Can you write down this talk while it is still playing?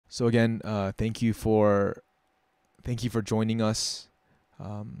So again, thank you for joining us.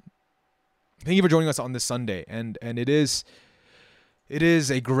 Um, Thank you for joining us on this Sunday, and it is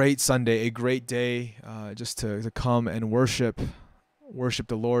a great Sunday, a great day, just to come and worship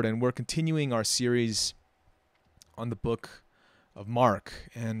the Lord, and we're continuing our series on the book of Mark,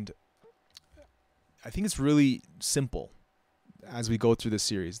 and I think it's really simple as we go through this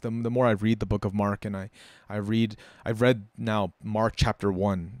series. The more I read the book of Mark, and I've read now Mark chapter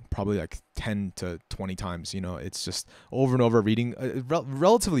 1 probably like 10 to 20 times. It's just over and over reading a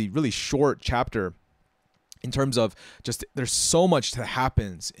relatively really short chapter in terms of just there's so much that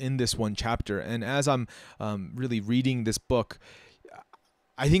happens in this one chapter. And as I'm really reading this book,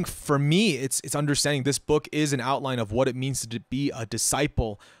 I think for me, it's understanding this book is an outline of what it means to be a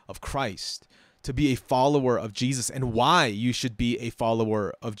disciple of Christ, to be a follower of Jesus, and why you should be a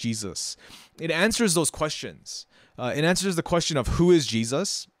follower of Jesus. It answers those questions. It answers the question of who is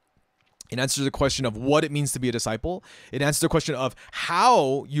Jesus. It answers the question of what it means to be a disciple. It answers the question of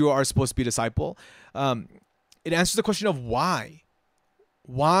how you are supposed to be a disciple. It answers the question of why.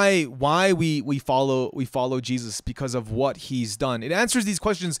 Why we follow Jesus, because of what he's done. It answers these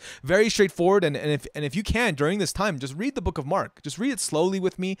questions very straightforward, and if you can during this time, just read the book of Mark. Just read it slowly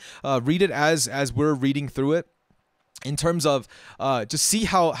with me. Read it as we're reading through it, in terms of just see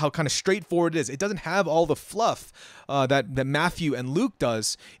how kind of straightforward it is. It doesn't have all the fluff that Matthew and Luke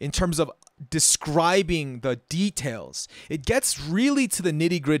does in terms of describing the details. It gets really to the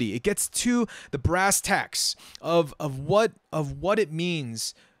nitty gritty. It gets to the brass tacks of what it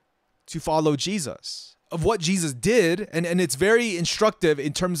means to follow Jesus, of what Jesus did, and it's very instructive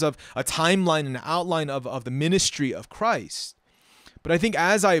in terms of a timeline and outline of the ministry of Christ. But I think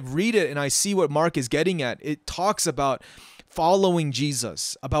as I read it and I see what Mark is getting at, it talks about following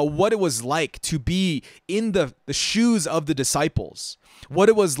Jesus, about what it was like to be in the shoes of the disciples, what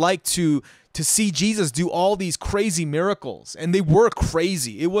it was like to see Jesus do all these crazy miracles. And they were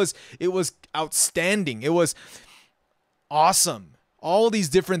crazy. It was outstanding. It was awesome. All these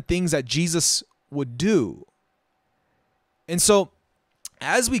different things that Jesus would do. And so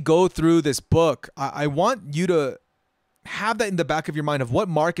as we go through this book, I want you to have that in the back of your mind of what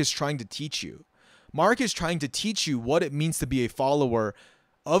Mark is trying to teach you. Mark is trying to teach you what it means to be a follower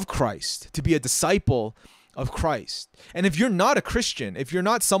of Christ, to be a disciple of Christ. And if you're not a Christian, if you're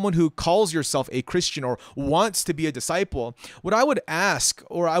not someone who calls yourself a Christian or wants to be a disciple, what I would ask,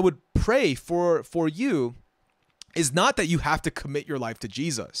 or I would pray for you, is not that you have to commit your life to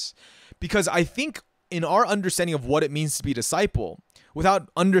Jesus. Because I think in our understanding of what it means to be a disciple, without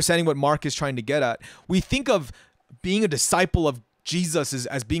understanding what Mark is trying to get at, we think of being a disciple of Jesus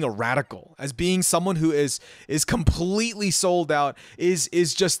as being a radical, as being someone who is completely sold out, is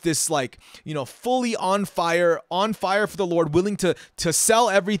just this fully on fire for the Lord, willing to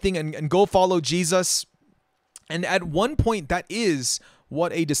sell everything and go follow Jesus. And at one point, that is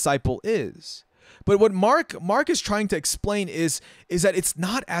what a disciple is. But what Mark is trying to explain is that it's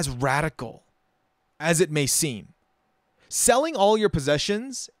not as radical as it may seem. Selling all your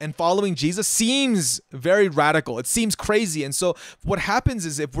possessions and following Jesus seems very radical. It seems crazy. And so what happens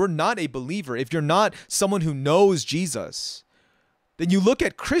is, if we're not a believer, if you're not someone who knows Jesus, then you look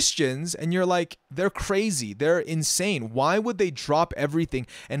at Christians and you're like, they're crazy. They're insane. Why would they drop everything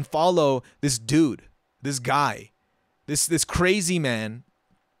and follow this dude, this guy, this crazy man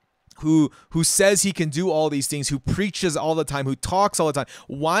who says he can do all these things, who preaches all the time, who talks all the time?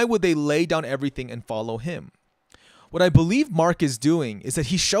 Why would they lay down everything and follow him? What I believe Mark is doing is that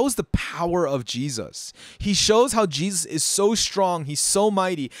he shows the power of Jesus. He shows how Jesus is so strong, he's so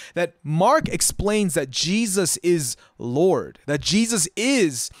mighty, that Mark explains that Jesus is Lord, that Jesus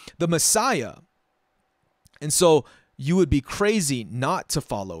is the Messiah. And so you would be crazy not to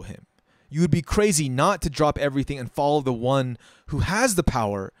follow him. You would be crazy not to drop everything and follow the one who has the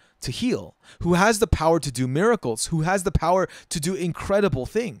power to heal, who has the power to do miracles, who has the power to do incredible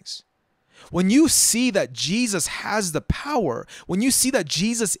things. When you see that Jesus has the power, when you see that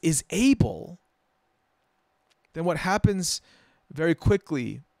Jesus is able, then what happens very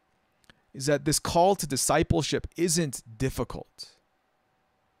quickly is that this call to discipleship isn't difficult.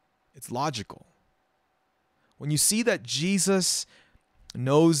 It's logical. When you see that Jesus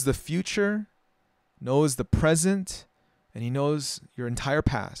knows the future, knows the present, and he knows your entire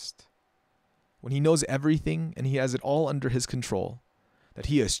past, when he knows everything and he has it all under his control, that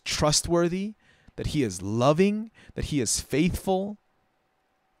he is trustworthy, that he is loving, that he is faithful,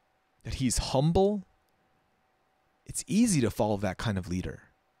 that he's humble, it's easy to follow that kind of leader.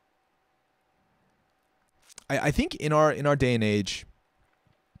 I think in our day and age,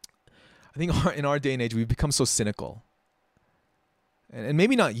 we've become so cynical. and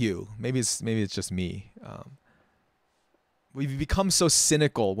maybe not you, maybe it's just me. We've become so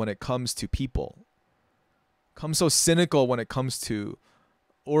cynical when it comes to people, become so cynical when it comes to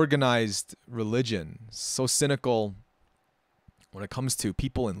organized religion, so cynical when it comes to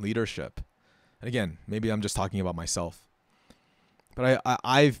people in leadership. And again, maybe I'm just talking about myself, but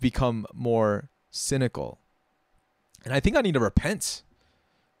I've become more cynical, and I think I need to repent.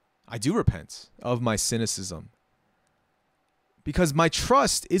 I do repent of my cynicism, because my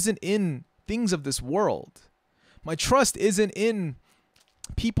trust isn't in things of this world. My trust isn't in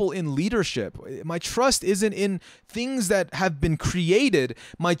people in leadership. My trust isn't in things that have been created.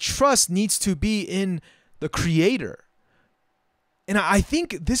 My trust needs to be in the Creator. And I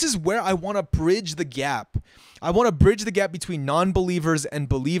think this is where I want to bridge the gap. I want to bridge the gap between non-believers and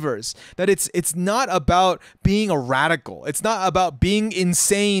believers. That it's not about being a radical. It's not about being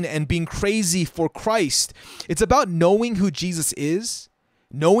insane and being crazy for Christ. It's about knowing who Jesus is,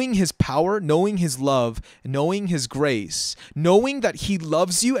 knowing his power, knowing his love, knowing his grace, knowing that he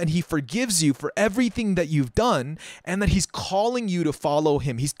loves you and he forgives you for everything that you've done, and that he's calling you to follow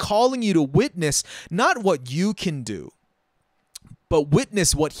him. He's calling you to witness not what you can do, but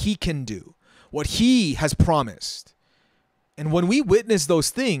witness what he can do, what he has promised. And when we witness those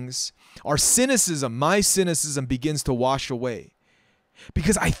things, our cynicism, my cynicism, begins to wash away.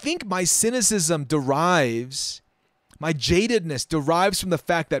 Because I think my cynicism derives, my jadedness derives from the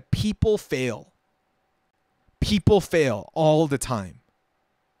fact that people fail. People fail all the time.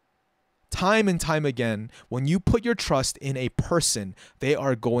 Time and time again, when you put your trust in a person, they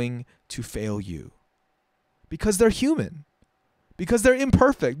are going to fail you. Because they're human. Because they're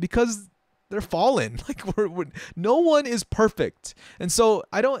imperfect, because they're fallen. Like no one is perfect. And so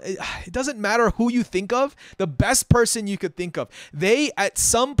it doesn't matter who you think of, the best person you could think of. They at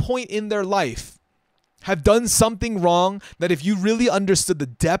some point in their life have done something wrong that if you really understood the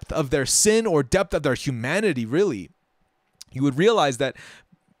depth of their sin or depth of their humanity, really, you would realize that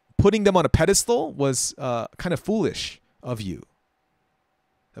putting them on a pedestal was kind of foolish of you.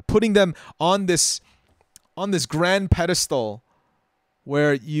 Putting them on this grand pedestal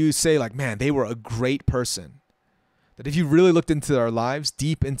where you say like, man, they were a great person. That if you really looked into their lives,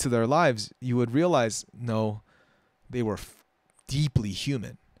 deep into their lives, you would realize, no, they were deeply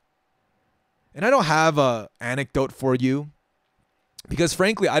human. And I don't have a anecdote for you, because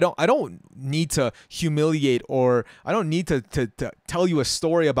frankly, I don't need to humiliate, or I don't need to tell you a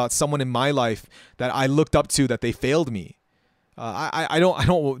story about someone in my life that I looked up to that they failed me. I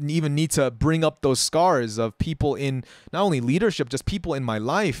don't even need to bring up those scars of people in not only leadership, just people in my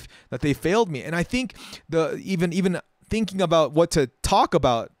life that they failed me. And I think even thinking about what to talk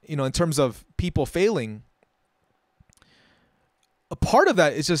about, in terms of people failing, a part of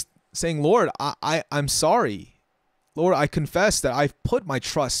that is just saying, Lord, I'm sorry. Lord, I confess that I've put my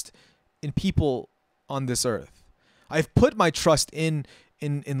trust in people on this earth. I've put my trust in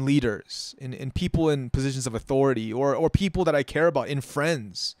leaders, in people in positions of authority, or people that I care about, in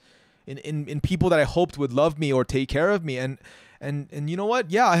friends, in people that I hoped would love me or take care of me. And you know what?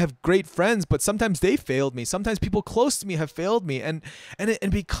 Yeah, I have great friends, but sometimes they failed me. Sometimes people close to me have failed me. And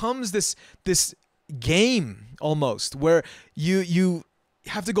it becomes this game almost where you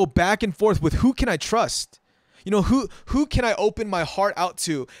have to go back and forth with who can I trust? Who can I open my heart out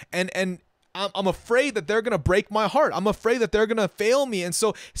to? And I'm afraid that they're going to break my heart. I'm afraid that they're going to fail me. And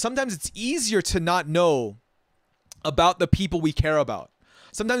so sometimes it's easier to not know about the people we care about.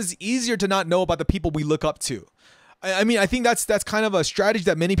 Sometimes it's easier to not know about the people we look up to. I mean, I think that's kind of a strategy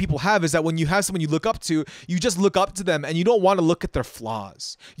that many people have, is that when you have someone you look up to, you just look up to them and you don't want to look at their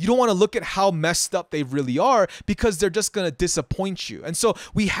flaws. You don't want to look at how messed up they really are, because they're just going to disappoint you. And so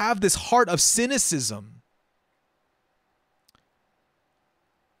we have this heart of cynicism.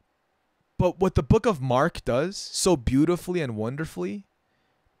 But what the book of Mark does so beautifully and wonderfully,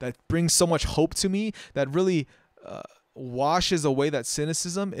 that brings so much hope to me, that really washes away that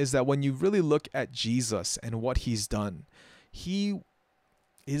cynicism, is that when you really look at Jesus and what he's done, he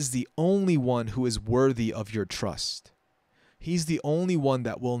is the only one who is worthy of your trust. He's the only one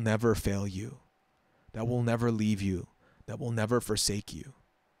that will never fail you, that will never leave you, that will never forsake you.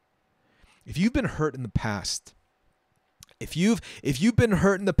 If you've been hurt in the past, if you've been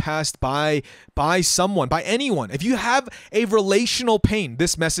hurt in the past by someone, by anyone, if you have a relational pain,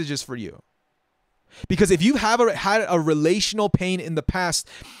 this message is for you. Because if you have had a relational pain in the past,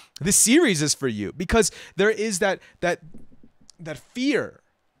 this series is for you. Because there is that fear.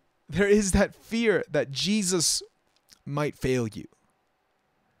 There is that fear that Jesus might fail you.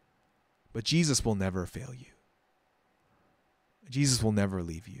 But Jesus will never fail you. Jesus will never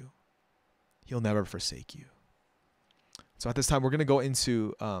leave you. He'll never forsake you. So at this time, we're going to go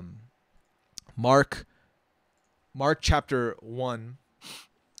into Mark chapter 1,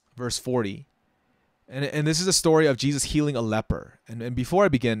 verse 40. And this is a story of Jesus healing a leper. And before I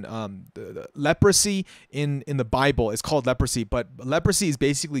begin, the leprosy in the Bible is called leprosy, but leprosy is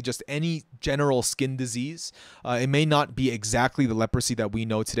basically just any general skin disease. It may not be exactly the leprosy that we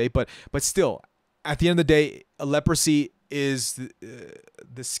know today, but still, at the end of the day, a leprosy is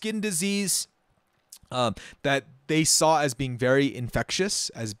the skin disease that they saw as being very infectious,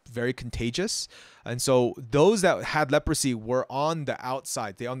 as very contagious. And so those that had leprosy were on the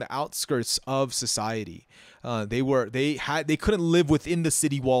outside, on the outskirts of society. They couldn't live within the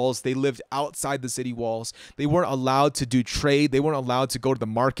city walls. They lived outside the city walls. They weren't allowed to do trade. They weren't allowed to go to the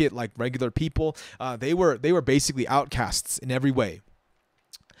market like regular people. They were basically outcasts in every way.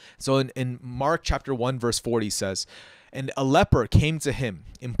 So in Mark chapter 1, verse 40 says, "And a leper came to him,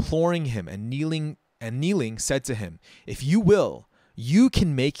 imploring him, and kneeling said to him, 'If you will, you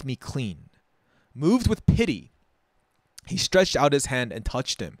can make me clean.' Moved with pity, he stretched out his hand and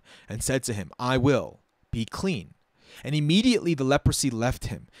touched him and said to him, 'I will, be clean.' And immediately the leprosy left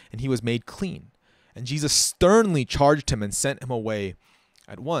him and he was made clean. And Jesus sternly charged him and sent him away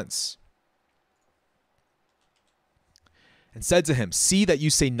at once. And said to him, 'See that you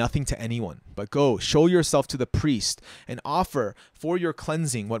say nothing to anyone, but go, show yourself to the priest and offer for your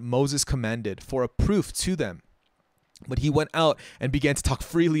cleansing what Moses commanded for a proof to them.' But he went out and began to talk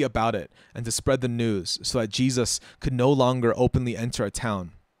freely about it and to spread the news, so that Jesus could no longer openly enter a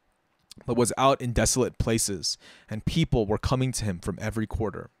town, but was out in desolate places, and people were coming to him from every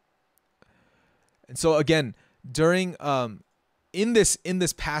quarter." And so again, during in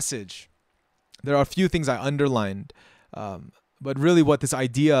this passage, there are a few things I underlined, but really what this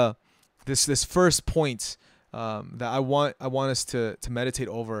idea, this first point that I want us to meditate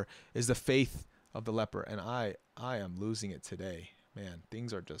over is the faith of the leper. And I am losing it today, man.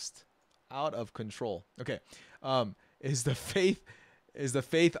 Things are just out of control. Okay, is the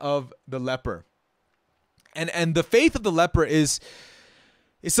faith of the leper, and the faith of the leper is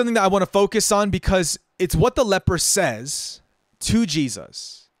something that I want to focus on because it's what the leper says to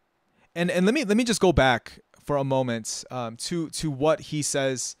Jesus. And let me just go back for a moment to what he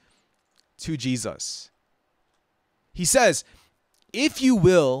says to Jesus. He says, "If you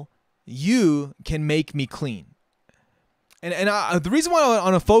will, you can make me clean." And the reason why I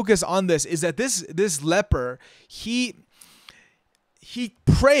want to focus on this is that this leper, he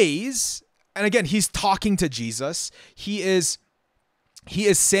prays, and again, he's talking to Jesus. He is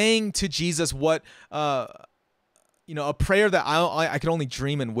saying to Jesus what a prayer that I can only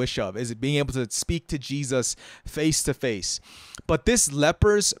dream and wish of, is being able to speak to Jesus face to face. But this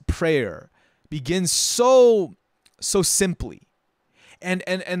leper's prayer begins so simply. And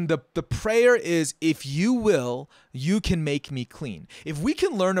the prayer is, "If you will, you can make me clean." If we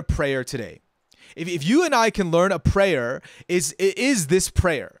can learn a prayer today, if you and I can learn a prayer, it is this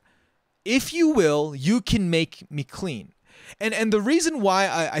prayer: "If you will, you can make me clean." And the reason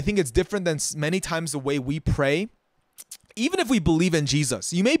why I think it's different than many times the way we pray, even if we believe in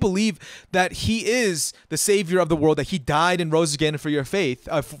Jesus, you may believe that he is the savior of the world, that he died and rose again for your faith,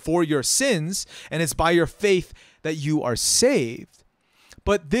 for your sins, and it's by your faith that you are saved.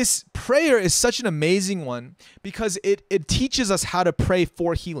 But this prayer is such an amazing one because it teaches us how to pray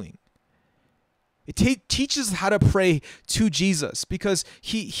for healing. It teaches us how to pray to Jesus because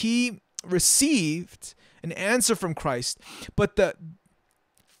he received an answer from Christ. But the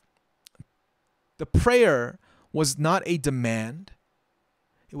prayer was not a demand.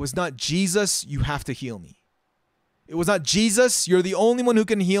 It was not, "Jesus, you have to heal me." It was not, "Jesus, you're the only one who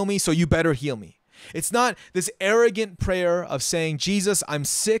can heal me, so you better heal me." It's not this arrogant prayer of saying, "Jesus, I'm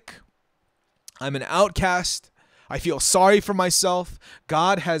sick. I'm an outcast. I feel sorry for myself.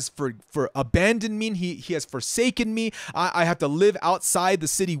 God has for abandoned me. He has forsaken me. I have to live outside the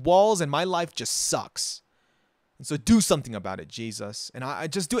city walls and my life just sucks. And so do something about it, Jesus. And I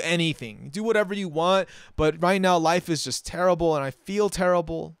just do anything. Do whatever you want. But right now life is just terrible and I feel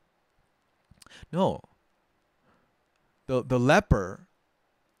terrible." No. The leper,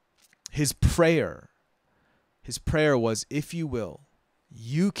 his prayer was, "If you will,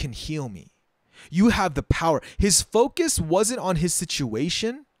 you can heal me. You have the power." His focus wasn't on his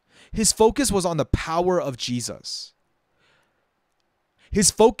situation. His focus was on the power of Jesus. His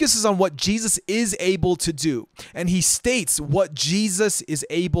focus is on what Jesus is able to do. And he states what Jesus is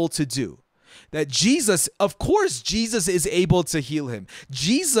able to do. That Jesus, of course, Jesus is able to heal him.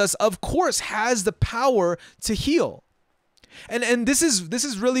 Jesus, of course, has the power to heal. And this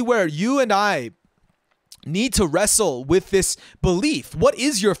is really where you and I, need to wrestle with this belief. What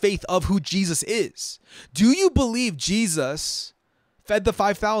is your faith of who Jesus is? Do you believe Jesus fed the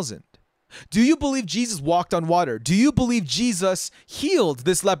 5,000? Do you believe Jesus walked on water? Do you believe Jesus healed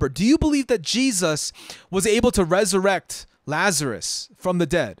this leper? Do you believe that Jesus was able to resurrect Lazarus from the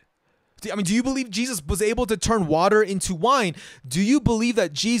dead? Do you believe Jesus was able to turn water into wine? Do you believe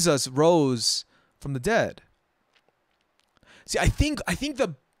that Jesus rose from the dead? See, I think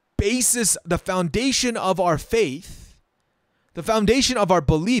the basis, the foundation of our faith, the foundation of our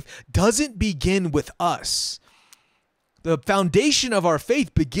belief doesn't begin with us. The foundation of our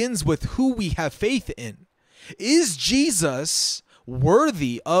faith begins with who we have faith in. Is Jesus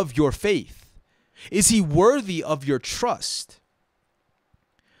worthy of your faith? Is he worthy of your trust?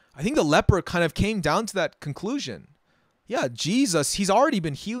 I think the leper kind of came down to that conclusion. Yeah, Jesus, he's already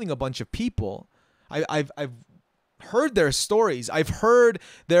been healing a bunch of people. I've heard their stories. I've heard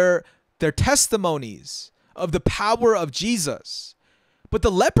their testimonies of the power of Jesus. But the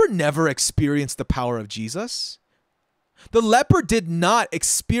leper never experienced the power of Jesus. The leper did not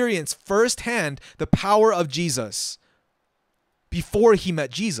experience firsthand the power of Jesus before he met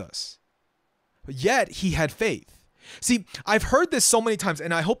Jesus. But yet he had faith. See, I've heard this so many times,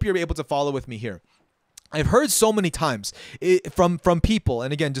 and I hope you're able to follow with me here. I've heard so many times from people,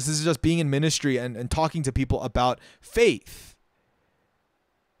 and again, this is just being in ministry and talking to people about faith.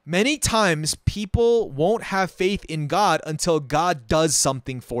 Many times people won't have faith in God until God does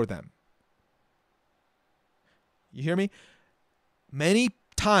something for them. You hear me? Many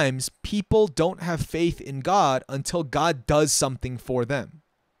times people don't have faith in God until God does something for them.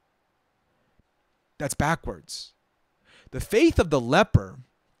 That's backwards. The faith of the leper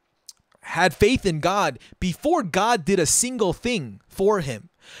had faith in God before God did a single thing for him.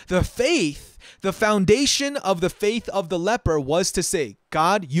 The foundation of the faith of the leper was to say,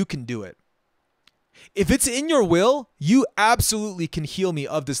 God, you can do it. If it's in your will, you absolutely can heal me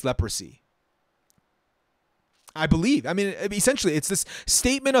of this leprosy. I believe. Essentially, it's this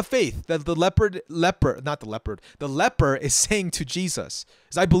statement of faith that the leper is saying to Jesus,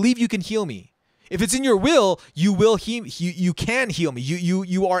 is I believe you can heal me. If it's in your will, you will heal. You can heal me.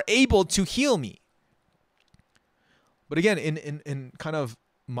 You are able to heal me. But again, in kind of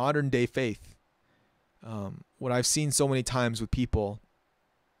modern day faith, what I've seen so many times with people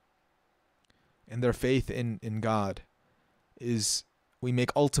and their faith in God is we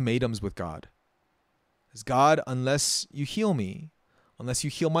make ultimatums with God. Is God, unless you heal me, unless you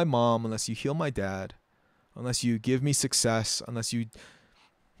heal my mom, unless you heal my dad, unless you give me success, unless you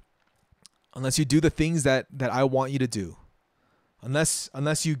do the things that I want you to do, unless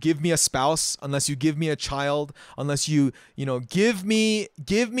you give me a spouse, unless you give me a child, unless you give me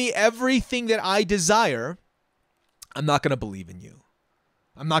everything that I desire, I'm not going to believe in you.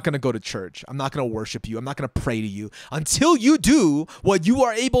 I'm not going to go to church. I'm not going to worship you. I'm not going to pray to you until you do what you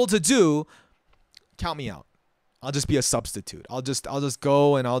are able to do. Count me out. I'll just be a substitute. I'll just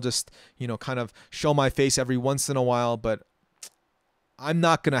go and I'll just, kind of show my face every once in a while, but I'm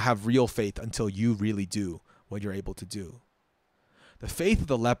not going to have real faith until you really do what you're able to do. The faith of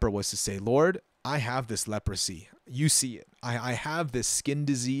the leper was to say, Lord, I have this leprosy. You see it. I have this skin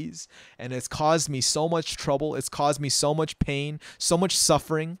disease, and it's caused me so much trouble. It's caused me so much pain, so much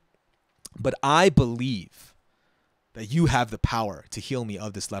suffering, but I believe that you have the power to heal me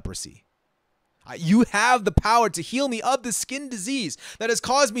of this leprosy. You have the power to heal me of the skin disease that has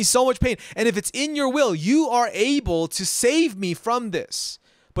caused me so much pain. And if it's in your will, you are able to save me from this.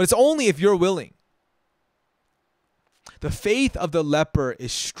 But it's only if you're willing. The faith of the leper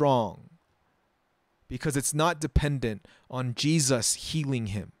is strong because it's not dependent on Jesus healing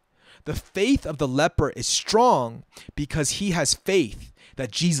him. The faith of the leper is strong because he has faith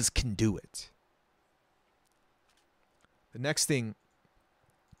that Jesus can do it. The next thing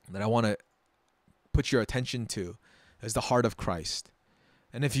that I want to put your attention to is the heart of Christ.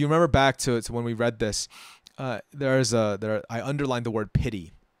 And if you remember back to when we read this, I underlined the word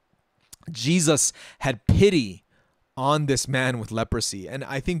pity. Jesus had pity on this man with leprosy. And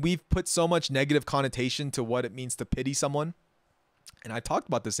I think we've put so much negative connotation to what it means to pity someone. And I talked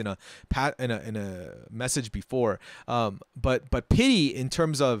about this in a message before. But pity, in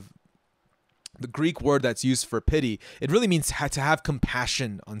terms of the Greek word that's used for pity, it really means to have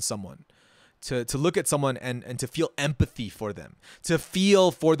compassion on someone. To look at someone and to feel empathy for them, to feel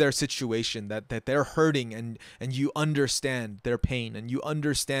for their situation, that they're hurting and you understand their pain and you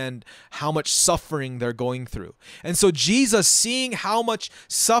understand how much suffering they're going through. And so Jesus, seeing how much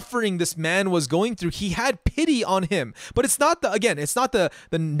suffering this man was going through, he had pity on him. But it's not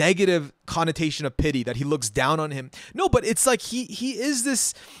the negative connotation of pity that he looks down on him. No, but it's like he is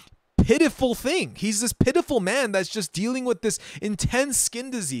this pitiful thing. He's this pitiful man that's just dealing with this intense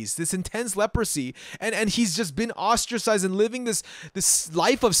skin disease, this intense leprosy, and he's just been ostracized and living this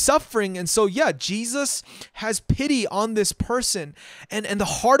life of suffering. And so yeah, Jesus has pity on this person, and the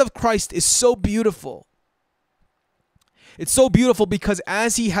heart of Christ is so beautiful. It's so beautiful because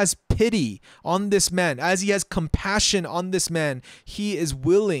as he has pity on this man, as he has compassion on this man, he is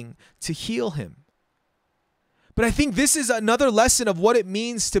willing to heal him. But I think this is another lesson of what it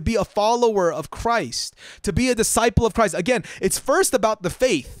means to be a follower of Christ, to be a disciple of Christ. Again, it's first about the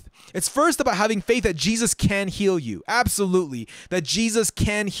faith. It's first about having faith that Jesus can heal you. Absolutely, that Jesus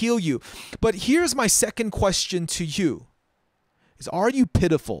can heal you. But here's my second question to you is, are you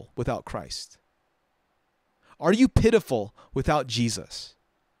pitiful without Christ? Are you pitiful without Jesus?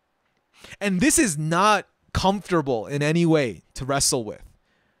 And this is not comfortable in any way to wrestle with.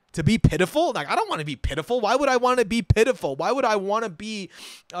 To be pitiful? Like, I don't want to be pitiful. Why would I want to be pitiful? Why would I want to be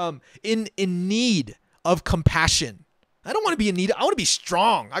in need of compassion? I don't want to be in need. I want to be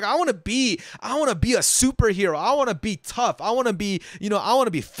strong. Like, I want to be a superhero. I want to be tough. I want to be, I want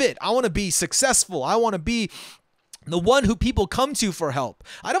to be fit. I want to be successful. I want to be the one who people come to for help.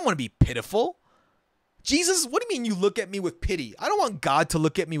 I don't want to be pitiful. Jesus, what do you mean you look at me with pity? I don't want God to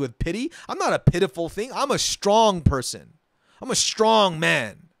look at me with pity. I'm not a pitiful thing. I'm a strong person. I'm a strong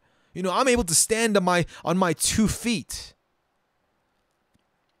man. I'm able to stand on my 2 feet.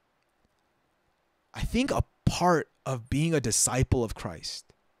 I think a part of being a disciple of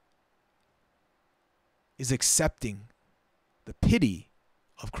Christ is accepting the pity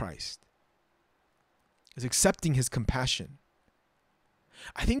of Christ, is accepting his compassion.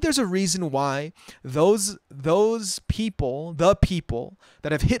 I think there's a reason why those people, the people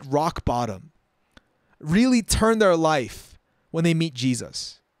that have hit rock bottom, really turn their life when they meet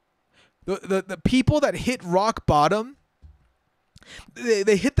Jesus. The people that hit rock bottom,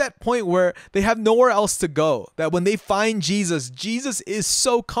 they hit that point where they have nowhere else to go. That when they find Jesus, Jesus is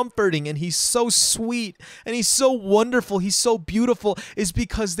so comforting and he's so sweet and he's so wonderful, he's so beautiful, is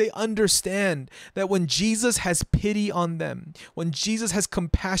because they understand that when Jesus has pity on them, when Jesus has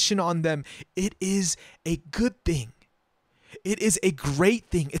compassion on them, it is a good thing. It is a great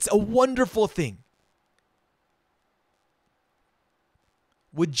thing. It's a wonderful thing.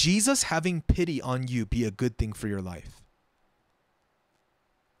 Would Jesus having pity on you be a good thing for your life?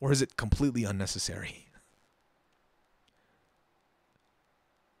 Or is it completely unnecessary?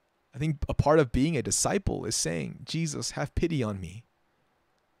 I think a part of being a disciple is saying, Jesus, have pity on me.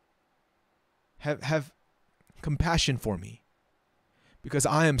 Have compassion for me. Because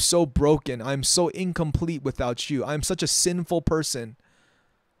I am so broken. I'm so incomplete without you. I'm such a sinful person.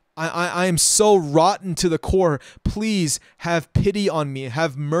 I am so rotten to the core. Please have pity on me.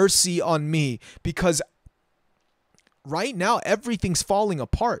 Have mercy on me. Because right now, everything's falling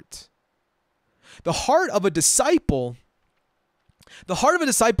apart. The heart of a disciple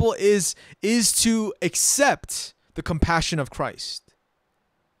is to accept the compassion of Christ.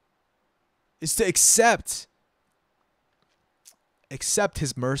 Is to accept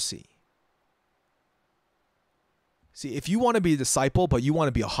his mercy. See, if you want to be a disciple, but you want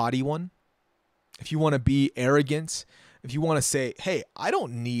to be a haughty one, if you want to be arrogant, if you want to say, hey, I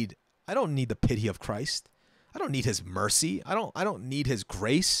don't need the pity of Christ. I don't need his mercy. I don't need his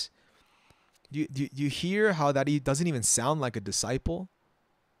grace. Do you hear how that he doesn't even sound like a disciple?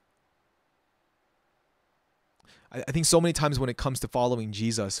 I think so many times when it comes to following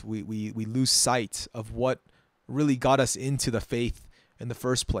Jesus, we lose sight of what really got us into the faith in the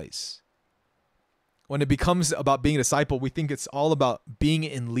first place. When it becomes about being a disciple, we think it's all about being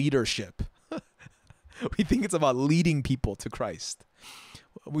in leadership. We think it's about leading people to Christ.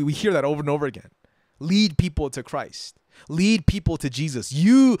 We hear that over and over again. Lead people to Christ. Lead people to Jesus.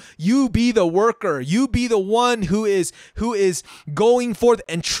 You be the worker. You be the one who is going forth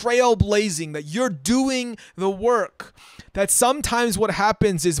and trailblazing, that you're doing the work. That sometimes what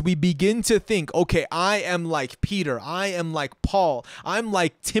happens is we begin to think, okay, I am like Peter. I am like Paul. I'm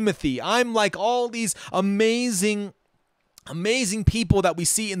like Timothy. I'm like all these amazing people that we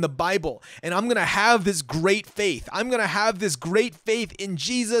see in the Bible. And I'm going to have this great faith. I'm going to have this great faith in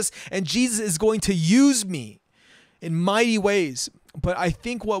Jesus, and Jesus is going to use me in mighty ways. But I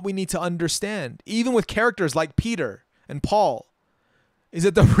think what we need to understand, even with characters like Peter and Paul, is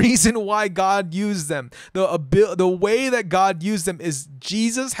that the reason why God used them, the way that God used them, is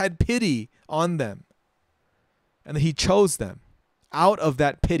Jesus had pity on them. And he chose them out of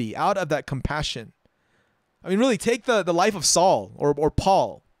that pity, out of that compassion. I mean, really, take the life of Saul or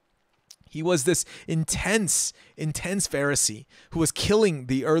Paul. He was this intense Pharisee who was killing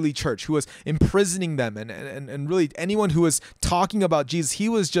the early church, who was imprisoning them, and really anyone who was talking about Jesus, he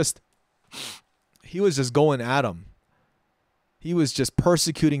was just he was just going at him. He was just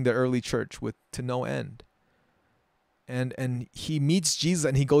persecuting the early church with to no end. And he meets Jesus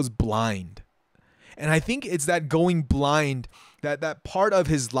and he goes blind. And I think it's that going blind, that part of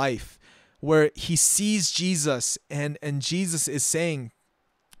his life where he sees Jesus and Jesus is saying,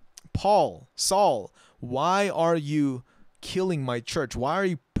 Paul, Saul, why are you killing my church? Why are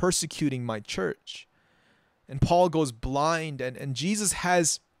you persecuting my church? And Paul goes blind, and Jesus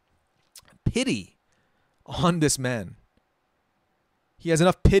has pity on this man. He has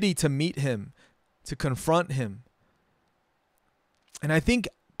enough pity to meet him, to confront him. And I think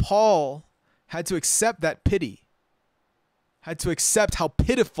Paul had to accept that pity, had to accept how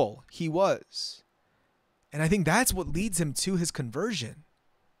pitiful he was. And I think that's what leads him to his conversion.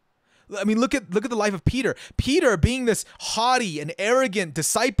 I mean, look at the life of Peter. Peter being this haughty and arrogant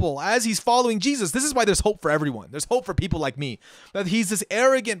disciple as he's following Jesus. This is why there's hope for everyone. There's hope for people like me. That he's this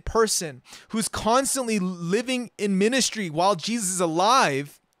arrogant person who's constantly living in ministry while Jesus is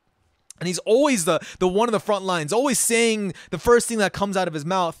alive. And he's always the one on the front lines, always saying the first thing that comes out of his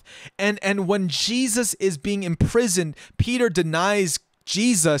mouth. And when Jesus is being imprisoned, Peter denies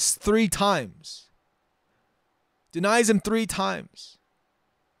Jesus 3 times. Denies him 3 times.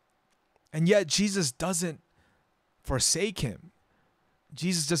 And yet Jesus doesn't forsake him.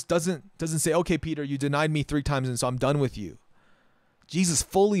 Jesus just doesn't say, okay, Peter, you denied me 3 times and so I'm done with you. Jesus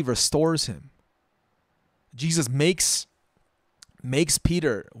fully restores him. Jesus makes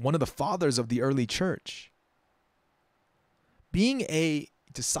Peter one of the fathers of the early church. Being a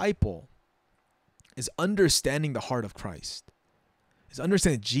disciple is understanding the heart of Christ. Is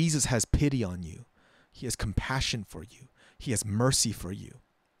understanding that Jesus has pity on you. He has compassion for you. He has mercy for you.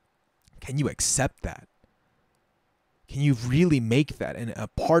 Can you accept that? Can you really make that and a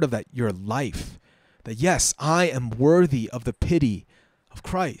part of that your life? That yes, I am worthy of the pity of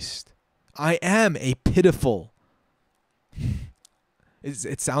Christ. I am a pitiful.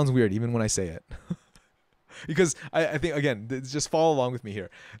 It sounds weird even when I say it. Because I think, again, just follow along with me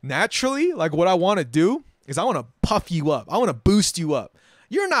here. Naturally, like what I want to do is I want to puff you up. I want to boost you up.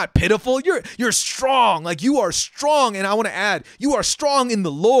 You're not pitiful. You're strong. Like you are strong. And I want to add, you are strong in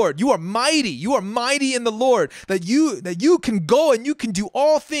the Lord. You are mighty. You are mighty in the Lord. That you can go and you can do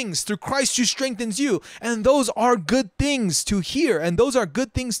all things through Christ who strengthens you. And those are good things to hear. And those are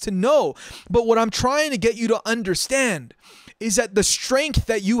good things to know. But what I'm trying to get you to understand is that the strength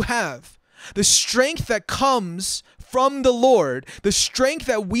that you have, the strength that comes from the Lord, the strength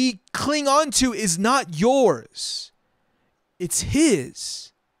that we cling on to is not yours. It's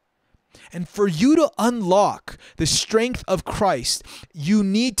His. And for you to unlock the strength of Christ, you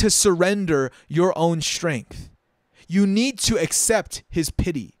need to surrender your own strength. You need to accept His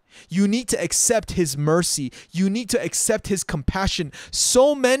pity. You need to accept His mercy. You need to accept His compassion.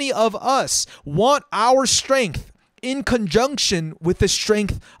 So many of us want our strength in conjunction with the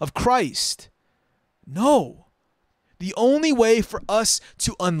strength of Christ. No. The only way for us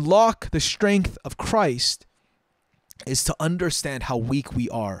to unlock the strength of Christ is to understand how weak we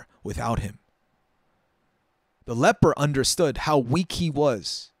are without Him. The leper understood how weak he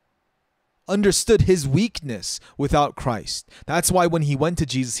was, understood his weakness without Christ. That's why when he went to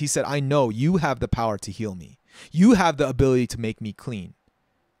Jesus, he said, I know you have the power to heal me. You have the ability to make me clean.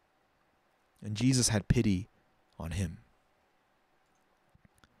 And Jesus had pity on him.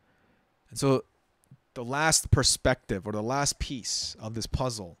 And so the last perspective or the last piece of this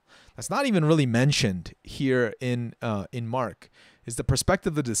puzzle that's not even really mentioned here in Mark is the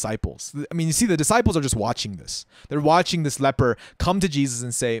perspective of the disciples. I mean, you see, the disciples are just watching this. They're watching this leper come to Jesus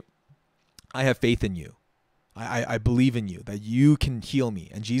and say, I have faith in you. I believe in you, that you can heal me.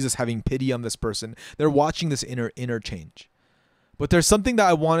 And Jesus having pity on this person. They're watching this interchange. But there's something that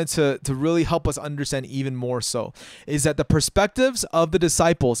I wanted to really help us understand even more so, is that the perspectives of the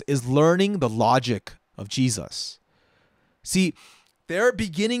disciples is learning the logic of Jesus. See, they're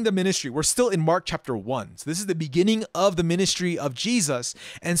beginning the ministry. We're still in Mark chapter 1. So this is the beginning of the ministry of Jesus.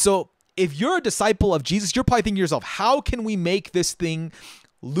 And so if you're a disciple of Jesus, you're probably thinking to yourself, how can we make this thing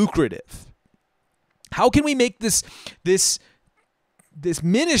lucrative? How can we make this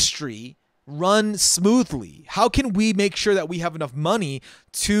ministry run smoothly? How can we make sure that we have enough money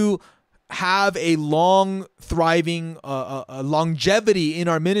to have a long, thriving longevity in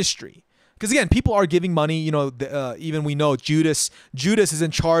our ministry? Because again, people are giving money. Even we know Judas is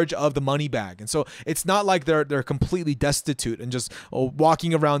in charge of the money bag, and so it's not like they're completely destitute and just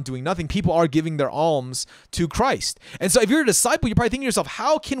walking around doing nothing. People are giving their alms to Christ, and so if you're a disciple, you're probably thinking to yourself,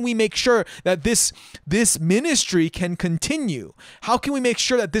 how can we make sure that this ministry can continue? How can we make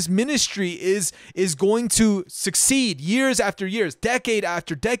sure that this ministry is going to succeed years after years, decade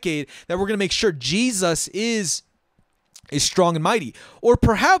after decade? That we're going to make sure Jesus is strong and mighty. Or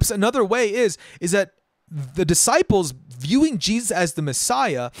perhaps another way is that the disciples viewing Jesus as the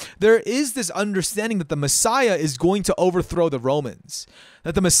Messiah, there is this understanding that the Messiah is going to overthrow the Romans,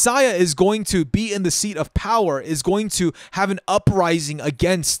 that the Messiah is going to be in the seat of power, is going to have an uprising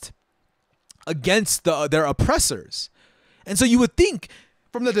against their oppressors. And so you would think,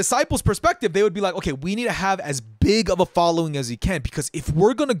 from the disciples' perspective, they would be like, okay, we need to have as big of a following as we can, because if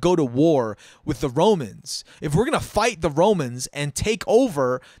we're going to go to war with the Romans, if we're going to fight the Romans and take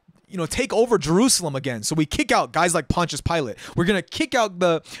over Jerusalem again, so we kick out guys like Pontius Pilate, we're going to kick out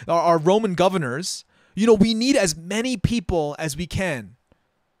our Roman governors, we need as many people as we can.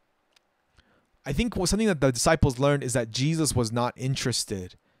 I think something that the disciples learned is that Jesus was not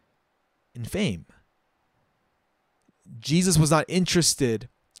interested in fame. Jesus was not interested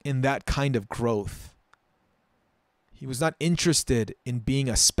in that kind of growth. He was not interested in being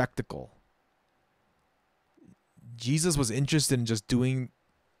a spectacle. Jesus was interested in just doing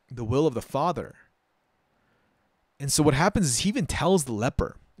the will of the Father. And so what happens is he even tells the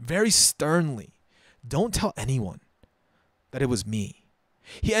leper very sternly, don't tell anyone that it was me.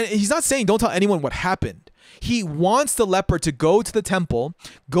 He's not saying don't tell anyone what happened. He wants the leper to go to the temple,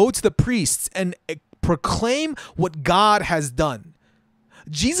 go to the priests, and proclaim what God has done.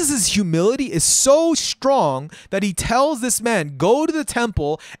 Jesus' humility is so strong that he tells this man, go to the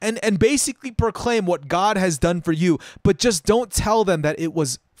temple and basically proclaim what God has done for you, but just don't tell them that it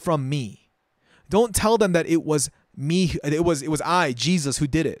was from me. Don't tell them that it was me, it was I, Jesus, who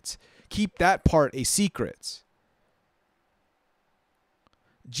did it. Keep that part a secret.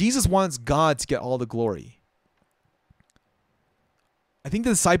 Jesus wants God to get all the glory. I think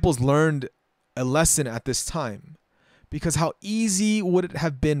the disciples learned a lesson at this time, because how easy would it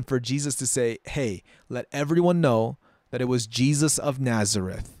have been for Jesus to say, hey, let everyone know that it was Jesus of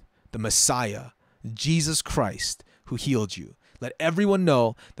Nazareth, the Messiah, Jesus Christ, who healed you. Let everyone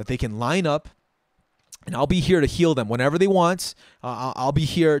know that they can line up, and I'll be here to heal them whenever they want. I'll be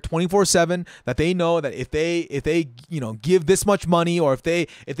here 24/7. That they know that if they give this much money, or if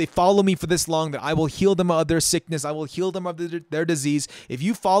they follow me for this long, that I will heal them of their sickness. I will heal them of their disease. If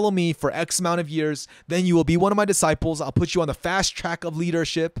you follow me for X amount of years, then you will be one of my disciples. I'll put you on the fast track of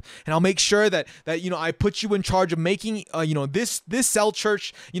leadership, and I'll make sure that I put you in charge of making this cell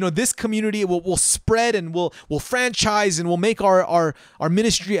church, this community will spread, and we'll franchise, and we'll make our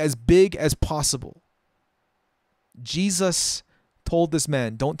ministry as big as possible. Jesus told this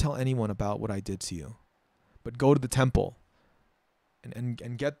man, don't tell anyone about what I did to you, but go to the temple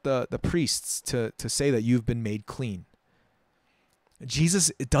and get the priests to say that you've been made clean.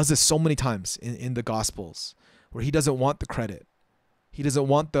 Jesus does this so many times in the Gospels, where he doesn't want the credit. He doesn't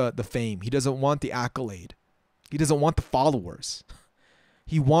want the fame. He doesn't want the accolade. He doesn't want the followers.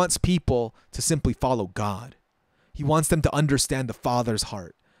 He wants people to simply follow God. He wants them to understand the Father's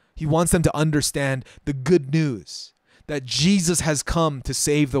heart. He wants them to understand the good news that Jesus has come to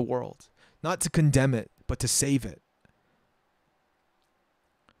save the world, not to condemn it, but to save it.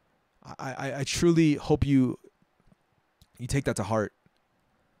 I truly hope you take that to heart.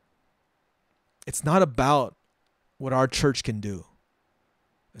 It's not about what our church can do.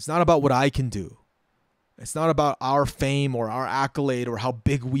 It's not about what I can do. It's not about our fame or our accolade or how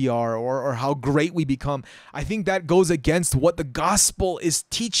big we are or how great we become. I think that goes against what the gospel is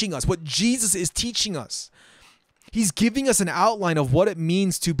teaching us, what Jesus is teaching us. He's giving us an outline of what it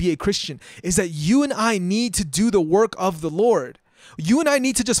means to be a Christian, is that you and I need to do the work of the Lord. You and I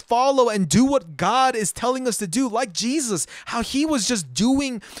need to just follow and do what God is telling us to do, like Jesus, how he was just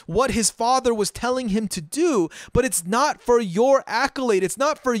doing what his Father was telling him to do. But it's not for your accolade. It's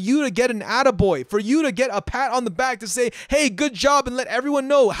not for you to get an attaboy, for you to get a pat on the back to say, hey, good job, and let everyone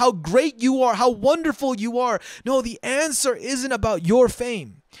know how great you are, how wonderful you are. No, the answer isn't about your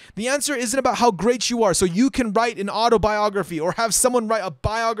fame. The answer isn't about how great you are, so you can write an autobiography or have someone write a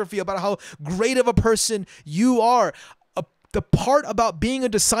biography about how great of a person you are. The part about being a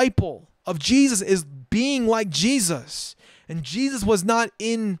disciple of Jesus is being like Jesus. And Jesus was not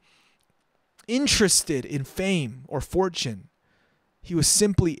interested in fame or fortune. He was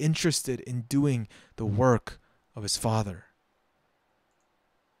simply interested in doing the work of his Father.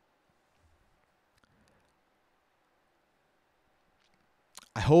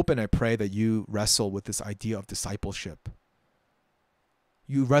 I hope and I pray that you wrestle with this idea of discipleship.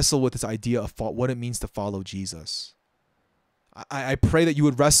 You wrestle with this idea of what it means to follow Jesus. I pray that you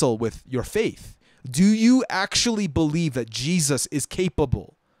would wrestle with your faith. Do you actually believe that Jesus is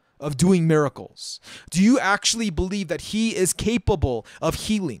capable of doing miracles? Do you actually believe that he is capable of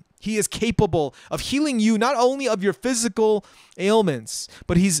healing? He is capable of healing you not only of your physical ailments,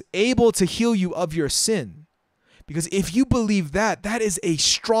 but he's able to heal you of your sin. Because if you believe that, that is a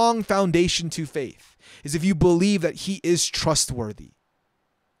strong foundation to faith, is if you believe that he is trustworthy.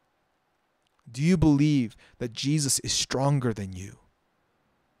 Do you believe that Jesus is stronger than you?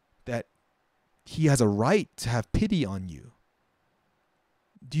 That he has a right to have pity on you?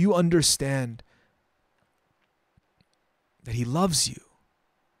 Do you understand that he loves you?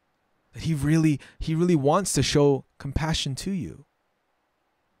 That he really wants to show compassion to you?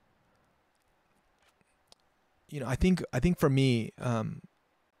 I think for me,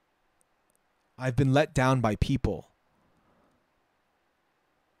 I've been let down by people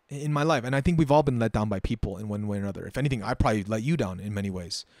in my life, and I think we've all been let down by people in one way or another. If anything, I probably let you down in many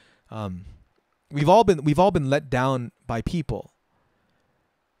ways. We've all been let down by people,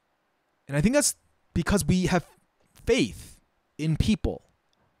 and I think that's because we have faith in people.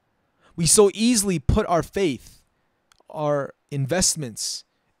 We so easily put our faith, our investments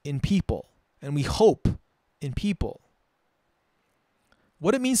in people, and we hope in people.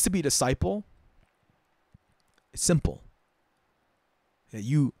 What it means to be a disciple is simple. That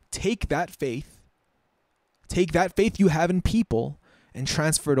you take that faith you have in people, and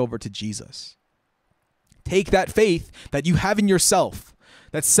transfer it over to Jesus. Take that faith that you have in yourself,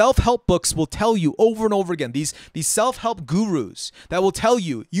 that self-help books will tell you over and over again, these self-help gurus that will tell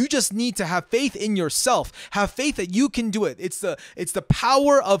you, you just need to have faith in yourself, have faith that you can do it. It's the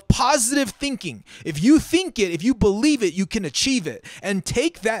power of positive thinking. If you think it, if you believe it, you can achieve it. And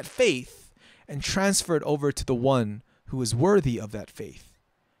take that faith and transfer it over to the one who is worthy of that faith.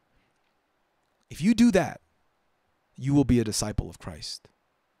 If you do that, you will be a disciple of Christ.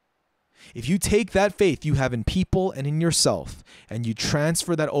 If you take that faith you have in people and in yourself, and you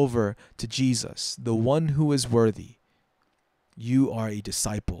transfer that over to Jesus, the one who is worthy, you are a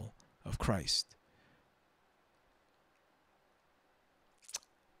disciple of Christ.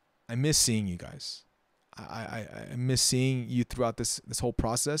 I miss seeing you guys. I miss seeing you throughout this whole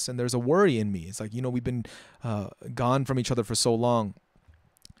process, and there's a worry in me. It's like, we've been gone from each other for so long.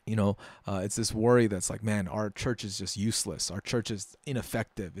 It's this worry that's like, man, our church is just useless. Our church is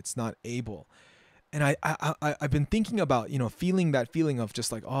ineffective. It's not able. And I've been thinking about, feeling that feeling of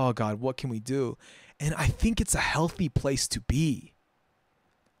just like, oh God, what can we do? And I think it's a healthy place to be.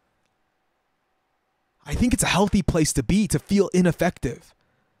 I think it's a healthy place to be, to feel ineffective.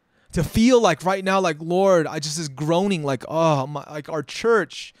 To feel like right now, like, Lord, I just is groaning like, oh, like my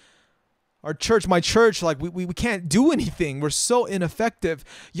church, like we can't do anything. We're so ineffective.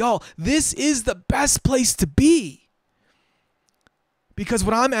 Y'all, this is the best place to be. Because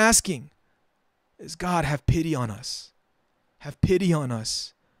what I'm asking is, God, have pity on us. Have pity on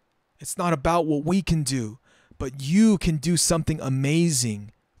us. It's not about what we can do, but you can do something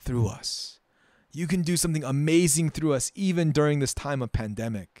amazing through us. You can do something amazing through us even during this time of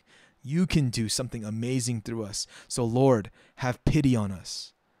pandemic. You can do something amazing through us. So Lord, have pity on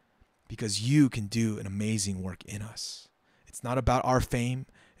us, because you can do an amazing work in us. It's not about our fame.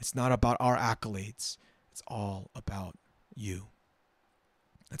 It's not about our accolades. It's all about you.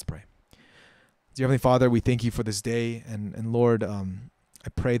 Let's pray. Dear Heavenly Father, we thank you for this day. And Lord, I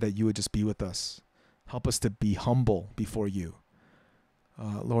pray that you would just be with us. Help us to be humble before you.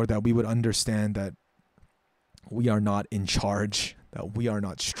 Lord, that we would understand that we are not in charge, that we are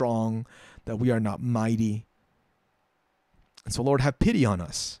not strong, that we are not mighty. And so, Lord, have pity on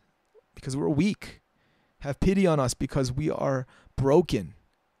us because we're weak. Have pity on us because we are broken.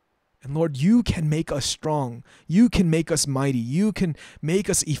 And Lord, you can make us strong. You can make us mighty. You can make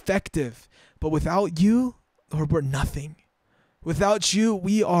us effective. But without you, Lord, we're nothing. Without you,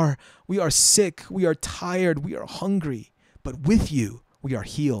 we are sick. We are tired. We are hungry. But with you, we are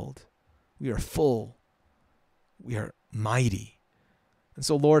healed. We are full. We are mighty. And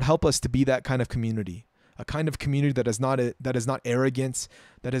so, Lord, help us to be that kind of community. A kind of community that is not arrogant,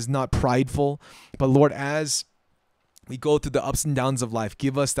 that is not prideful. But Lord, as we go through the ups and downs of life,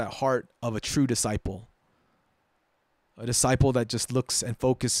 give us that heart of a true disciple. A disciple that just looks and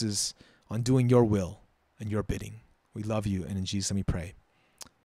focuses on doing your will and your bidding. We love you, and in Jesus' name we pray.